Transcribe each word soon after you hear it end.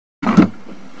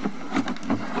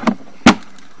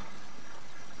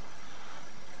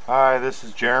Hi, this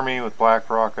is Jeremy with Black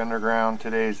Rock Underground.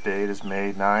 Today's date is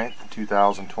May 9th,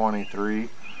 2023.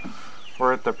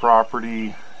 We're at the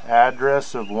property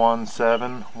address of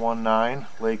 1719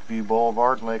 Lakeview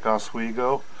Boulevard, Lake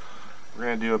Oswego. We're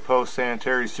going to do a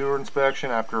post-sanitary sewer inspection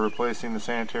after replacing the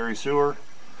sanitary sewer.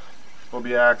 We'll be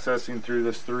accessing through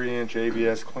this 3-inch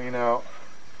ABS cleanout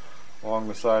along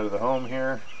the side of the home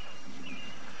here.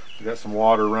 We got some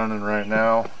water running right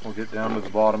now. We'll get down to the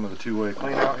bottom of the two-way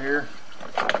cleanout here.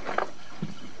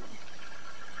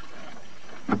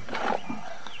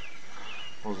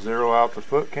 We'll zero out the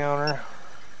foot counter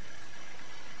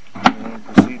and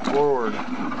proceed forward.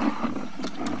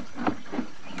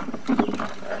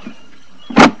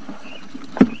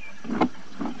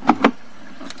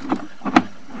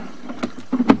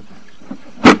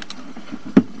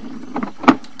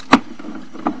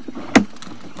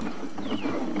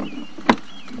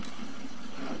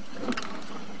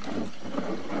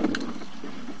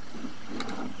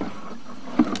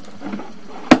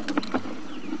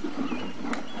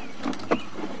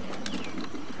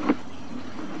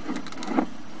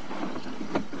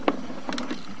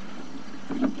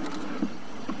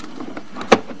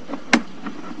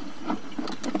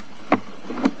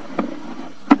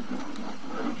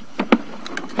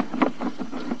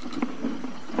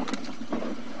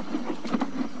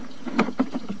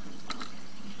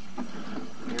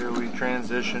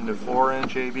 Transition to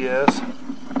 4-inch ABS.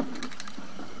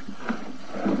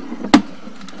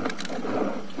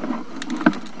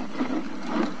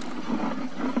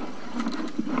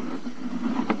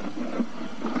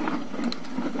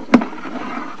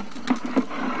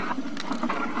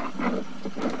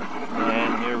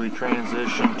 And here we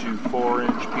transition to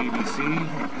 4-inch PVC.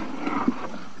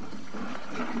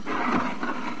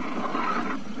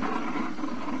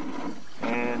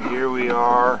 And here we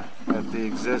are at the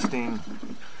existing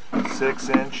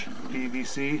 6-inch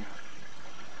PVC.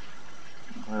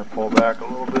 I'm going to pull back a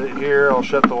little bit here. I'll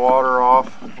shut the water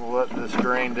off. We'll let this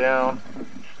drain down. I'm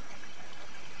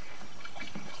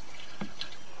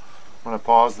going to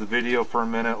pause the video for a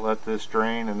minute, let this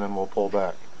drain, and then we'll pull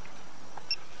back.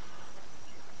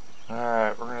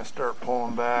 Alright, we're going to start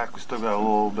pulling back. We still got a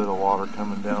little bit of water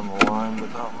coming down the line,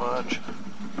 but not much.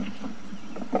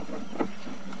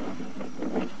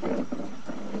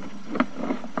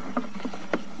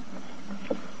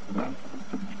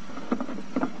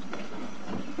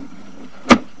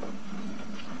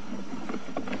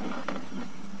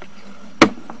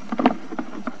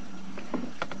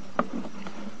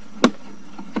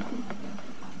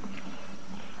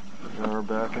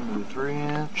 Back into the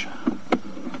 3-inch.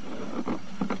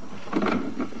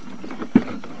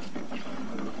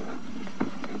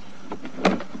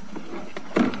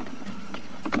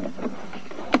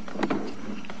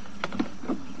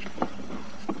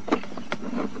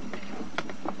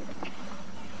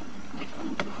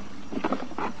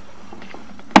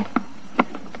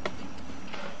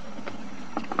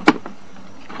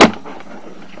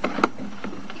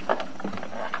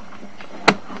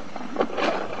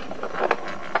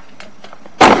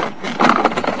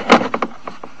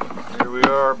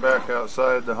 Back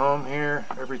outside the home here.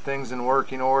 Everything's in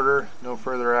working order. No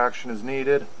further action is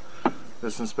needed.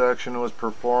 This inspection was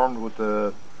performed with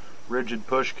a rigid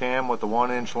push cam with a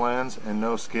 1-inch lens and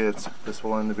no skids. This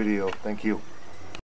will end the video. Thank you.